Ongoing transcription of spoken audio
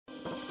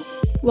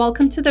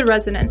Welcome to The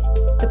Resonance,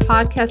 the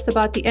podcast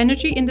about the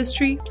energy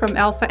industry from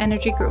Alpha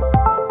Energy Group.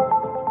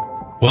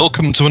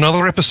 Welcome to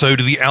another episode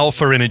of the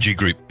Alpha Energy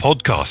Group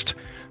podcast.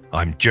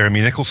 I'm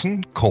Jeremy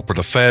Nicholson, Corporate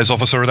Affairs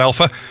Officer at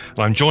Alpha, and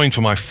I'm joined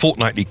for my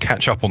fortnightly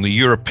catch-up on the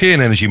European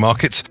energy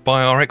markets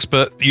by our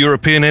expert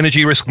European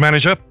Energy Risk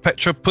Manager,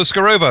 Petra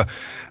Puskarova.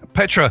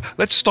 Petra,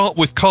 let's start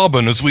with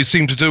carbon, as we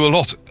seem to do a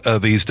lot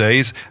these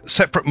days.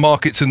 Separate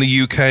markets in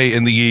the UK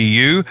and the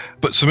EU,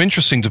 but some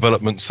interesting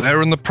developments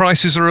there, and the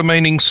prices are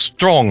remaining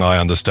strong, I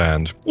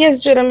understand. Yes,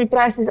 Jeremy,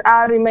 prices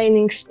are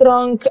remaining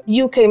strong.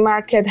 UK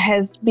market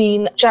has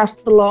been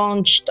just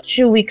launched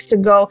 2 weeks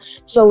ago,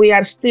 so we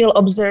are still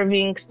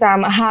observing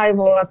some high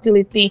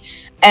volatility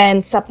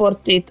and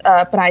supported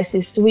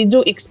prices. We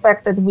do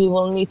expect that we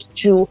will need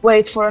to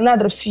wait for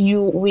another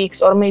few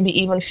weeks or maybe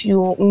even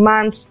few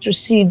months to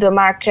see the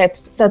market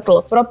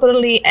settle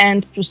properly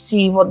and to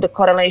see what the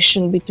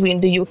correlation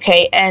between the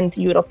UK and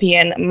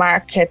European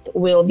market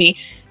will be.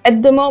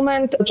 At the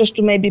moment, just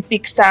to maybe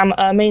pick some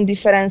main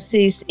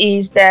differences,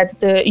 is that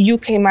the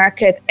UK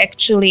market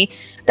actually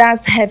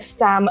does have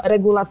some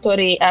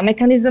regulatory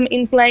mechanism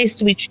in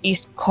place, which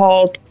is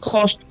called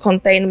cost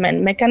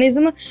containment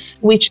mechanism,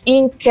 which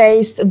in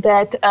case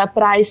that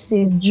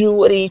prices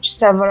do reach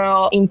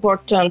several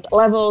important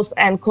levels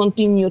and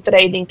continue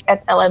trading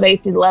at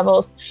elevated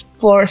levels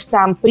for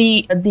some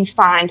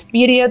predefined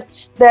period,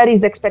 there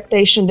is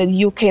expectation that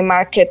UK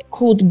market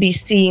could be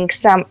seeing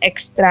some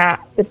extra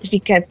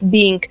certificates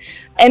being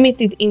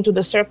emitted into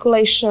the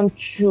circulation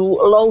to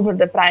lower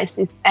the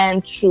prices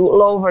and to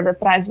lower the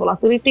price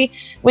volatility,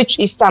 which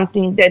is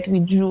something that we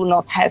do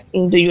not have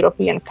in the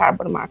European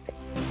carbon market.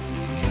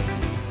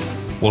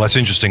 Well, that's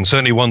interesting.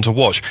 Certainly one to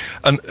watch.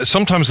 And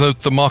sometimes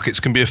the markets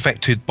can be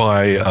affected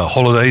by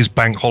holidays,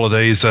 bank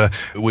holidays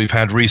we've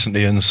had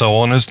recently and so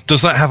on.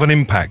 Does that have an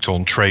impact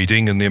on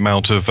trading and the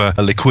amount of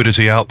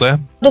liquidity out there?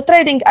 The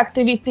trading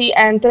activity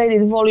and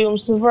traded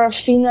volumes were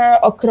thinner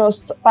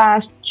across the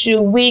past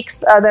 2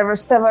 weeks. There were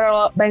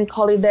several bank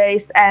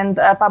holidays and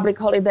public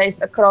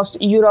holidays across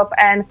Europe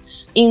and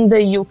in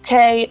the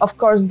UK. Of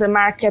course, the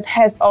market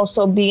has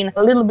also been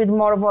a little bit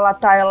more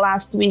volatile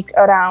last week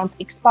around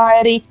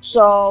expiry.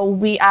 So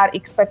we are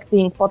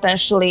expecting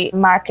potentially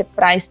market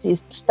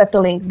prices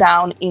settling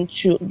down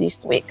into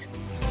this week.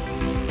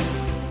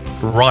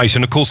 Right,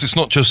 and of course it's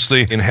not just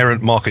the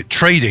inherent market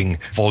trading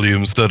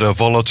volumes that are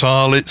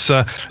volatile, it's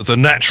the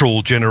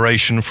natural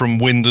generation from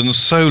wind and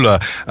solar.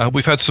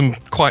 We've had some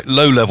quite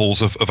low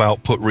levels of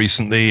output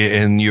recently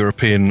in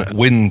European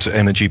wind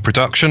energy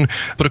production,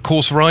 but of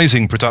course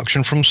rising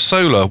production from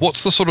solar.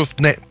 What's the sort of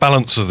net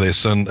balance of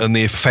this and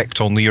the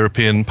effect on the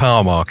European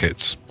power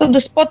markets? So the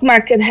spot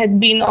market had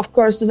been, of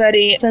course,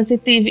 very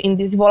sensitive in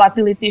this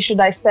volatility, should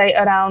I say,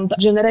 around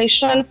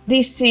generation.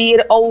 This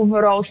year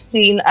overall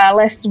seen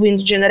less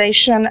wind generation,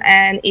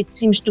 and it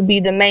seems to be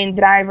the main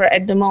driver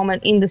at the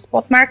moment in the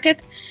spot market.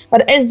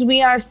 But as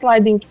we are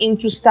sliding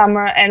into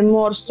summer and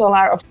more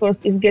solar, of course,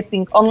 is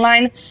getting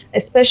online,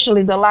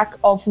 especially the lack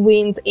of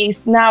wind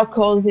is now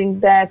causing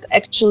that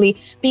actually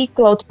peak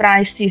load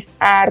prices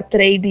are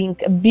trading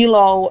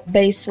below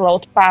base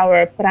load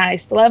power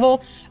price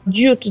level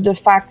due to the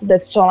fact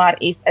that solar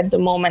is at the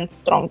moment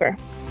stronger.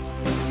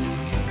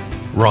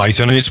 Right,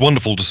 and it's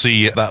wonderful to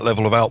see that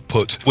level of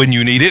output when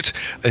you need it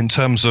in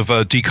terms of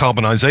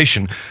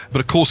decarbonisation.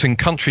 But of course, in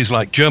countries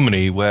like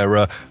Germany,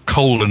 where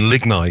coal and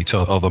lignite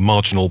are the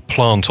marginal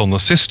plant on the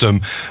system,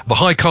 the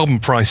high carbon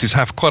prices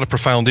have quite a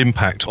profound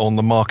impact on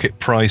the market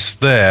price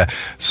there.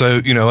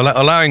 So,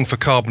 allowing for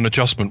carbon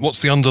adjustment,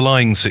 what's the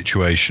underlying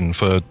situation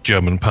for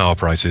German power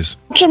prices?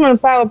 German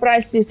power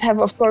prices have,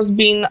 of course,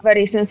 been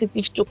very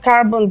sensitive to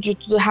carbon due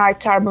to the high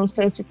carbon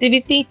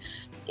sensitivity.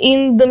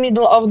 In the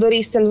middle of the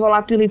recent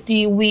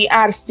volatility, we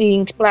are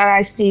seeing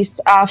prices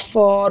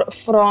for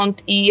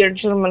front-year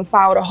German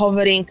power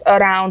hovering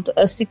around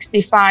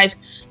 65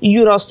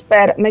 euros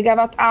per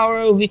megawatt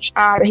hour, which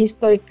are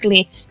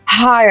historically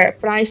higher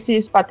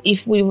prices. But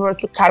if we were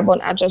to carbon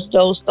adjust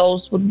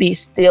those would be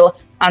still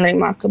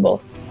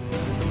unremarkable.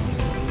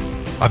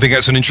 I think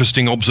that's an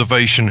interesting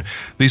observation.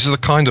 These are the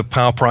kind of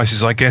power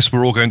prices I guess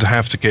we're all going to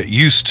have to get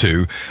used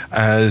to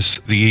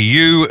as the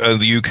EU,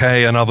 the UK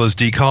and others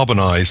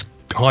decarbonise.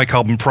 High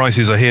carbon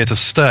prices are here to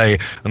stay,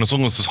 and as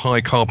long as there's high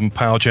carbon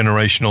power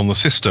generation on the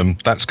system,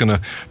 that's going to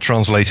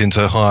translate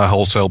into higher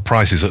wholesale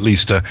prices, at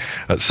least at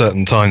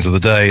certain times of the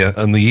day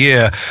and the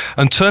year.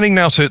 And turning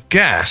now to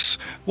gas,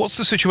 what's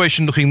the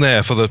situation looking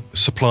there for the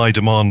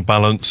supply-demand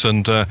balance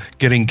and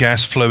getting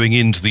gas flowing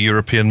into the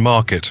European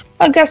market?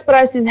 Gas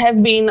prices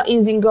have been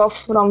easing off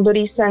from the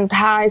recent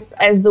highs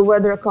as the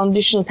weather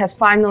conditions have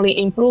finally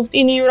improved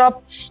in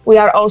Europe. We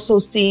are also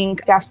seeing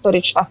gas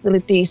storage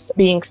facilities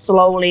being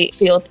slowly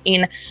filled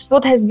in.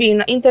 What has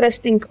been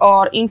interesting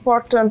or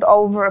important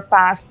over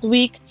past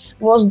week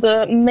was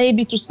the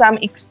maybe to some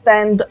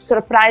extent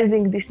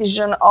surprising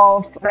decision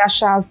of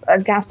Russia's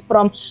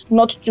Gazprom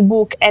not to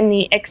book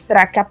any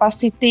extra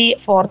capacity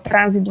for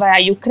transit via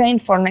Ukraine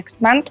for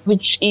next month,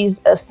 which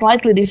is a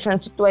slightly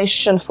different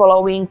situation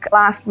following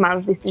last month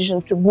month's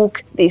decision to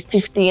book this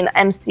 15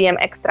 MCM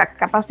extra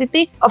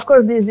capacity. Of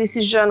course, this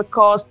decision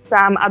caused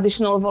some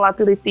additional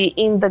volatility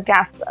in the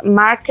gas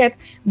market,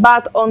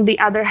 but on the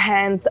other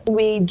hand,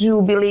 we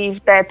do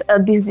believe that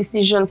this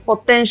decision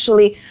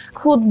potentially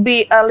could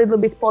be a little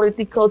bit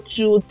political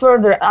to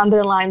further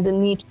underline the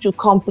need to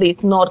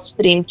complete Nord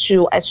Stream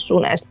 2 as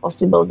soon as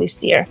possible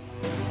this year.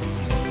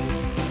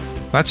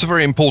 That's a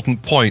very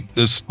important point.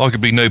 There's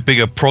arguably no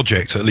bigger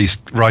project, at least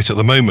right at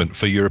the moment,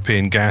 for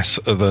European gas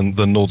than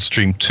Nord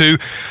Stream 2.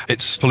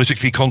 It's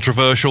politically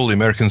controversial. The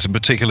Americans in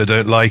particular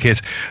don't like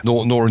it,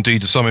 nor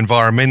indeed do some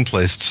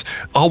environmentalists.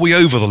 Are we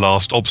over the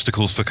last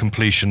obstacles for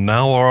completion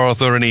now, or are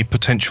there any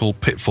potential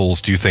pitfalls,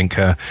 do you think,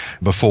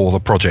 before the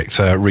project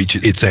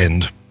reaches its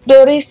end?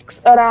 The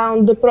risks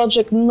around the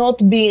project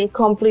not being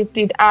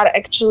completed are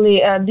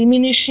actually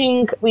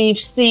diminishing. We've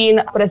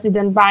seen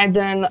President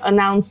Biden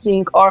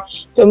announcing or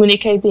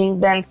communicating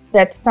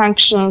that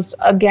sanctions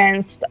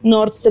against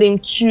Nord Stream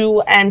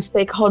 2 and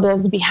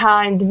stakeholders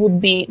behind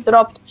would be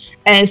dropped,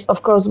 as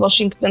of course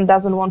Washington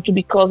doesn't want to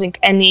be causing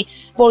any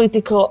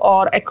political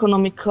or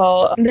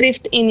economical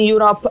drift in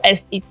Europe,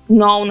 as it's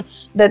known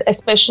that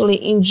especially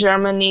in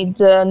Germany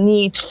the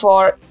need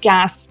for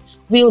gas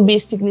will be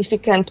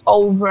significant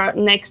over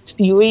next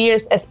few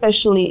years,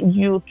 especially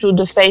due to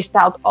the phase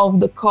out of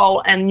the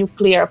coal and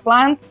nuclear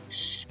plants.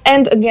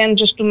 And again,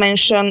 just to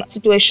mention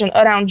situation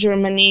around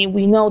Germany,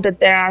 we know that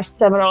there are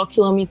several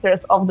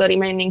kilometers of the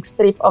remaining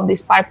strip of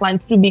this pipeline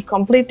to be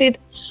completed.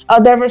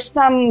 There were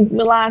some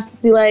last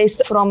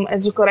delays from,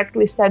 as you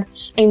correctly said,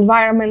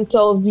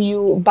 environmental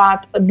view,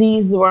 but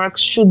these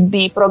works should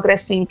be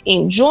progressing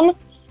in June.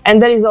 And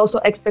there is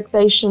also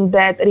expectation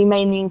that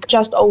remaining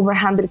just over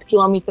 100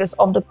 kilometers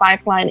of the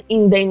pipeline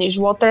in Danish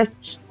waters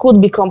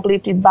could be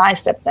completed by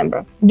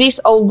September. This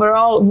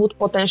overall would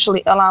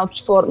potentially allow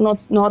for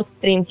Nord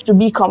Stream to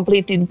be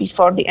completed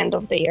before the end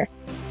of the year.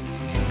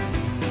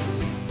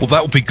 Well,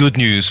 that would be good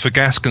news for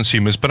gas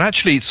consumers, but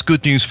actually it's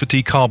good news for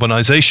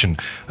decarbonisation,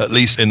 at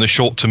least in the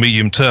short to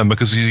medium term,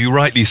 because as you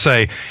rightly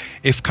say,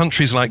 if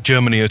countries like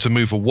Germany are to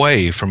move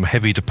away from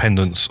heavy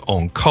dependence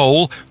on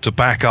coal to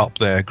back up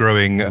their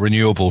growing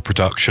renewable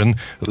production,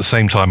 at the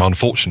same time,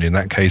 unfortunately, in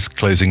that case,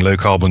 closing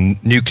low-carbon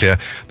nuclear,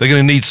 they're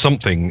going to need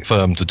something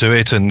firm to do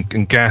it,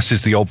 and gas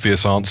is the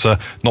obvious answer,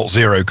 not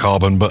zero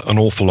carbon, but an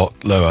awful lot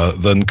lower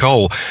than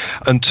coal.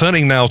 And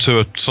turning now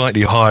to a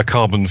slightly higher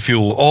carbon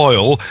fuel,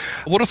 oil,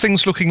 what are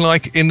things looking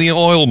like in the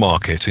oil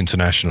market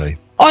internationally?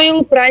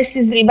 Oil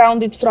prices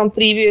rebounded from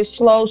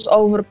previous lows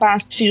over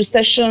past few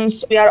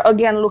sessions. We are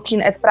again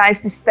looking at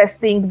prices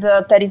testing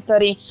the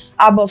territory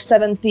above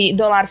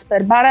 $70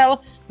 per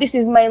barrel. This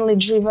is mainly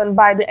driven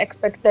by the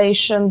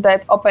expectation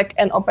that OPEC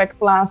and OPEC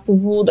Plus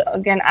would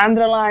again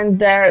underline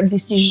their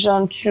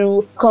decision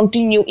to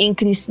continue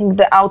increasing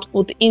the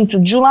output into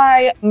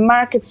July.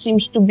 Market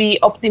seems to be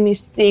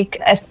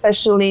optimistic,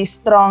 especially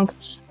strong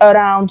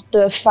around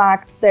the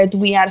fact that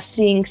we are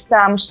seeing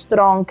some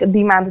strong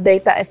demand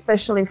data,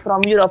 especially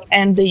from Europe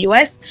and the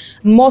US,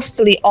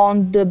 mostly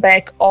on the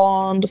back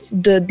of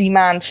the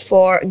demand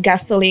for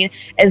gasoline,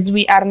 as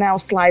we are now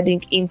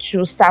sliding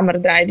into summer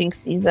driving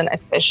season,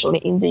 especially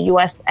in the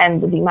US,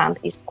 and the demand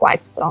is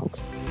quite strong.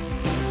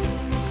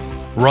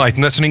 Right,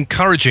 and that's an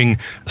encouraging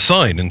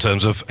sign in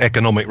terms of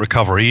economic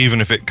recovery,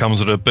 even if it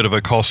comes at a bit of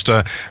a cost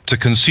to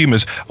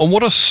consumers. And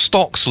what are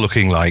stocks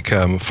looking like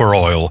for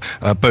oil,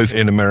 both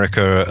in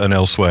America and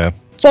elsewhere?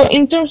 So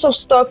in terms of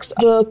stocks,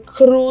 the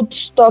crude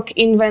stock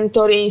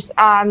inventories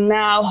are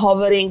now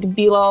hovering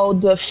below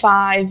the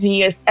 5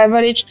 years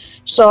average.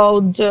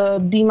 So the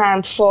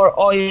demand for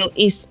oil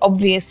is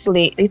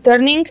obviously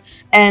returning,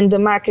 and the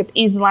market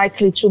is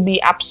likely to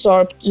be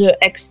absorbed the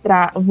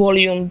extra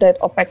volume that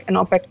OPEC and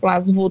OPEC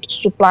Plus would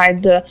supply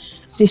the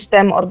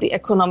system or the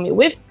economy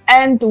with.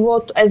 And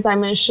what, as I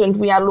mentioned,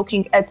 we are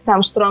looking at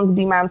some strong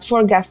demand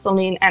for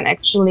gasoline, and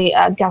actually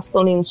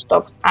gasoline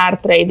stocks are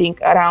trading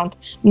around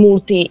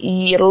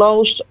multi-year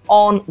lows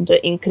on the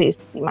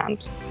increased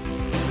demand.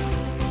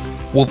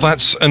 Well,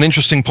 that's an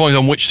interesting point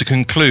on which to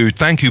conclude.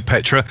 Thank you,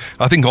 Petra.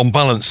 I think on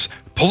balance,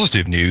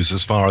 positive news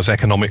as far as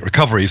economic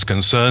recovery is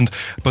concerned,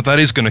 but that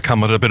is going to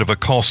come at a bit of a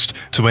cost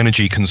to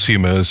energy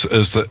consumers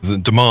as the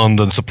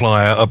demand and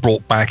supply are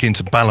brought back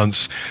into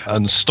balance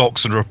and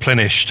stocks are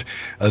replenished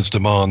as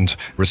demand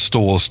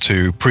restores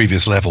to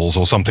previous levels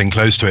or something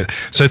close to it.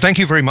 So thank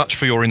you very much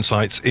for your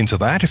insights into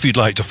that. If you'd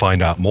like to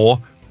find out more,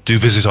 do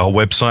visit our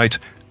website,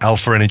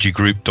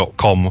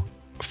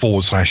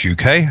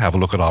 alphaenergygroup.com/UK. Have a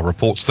look at our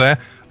reports there,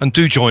 and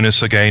do join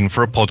us again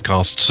for a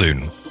podcast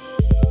soon.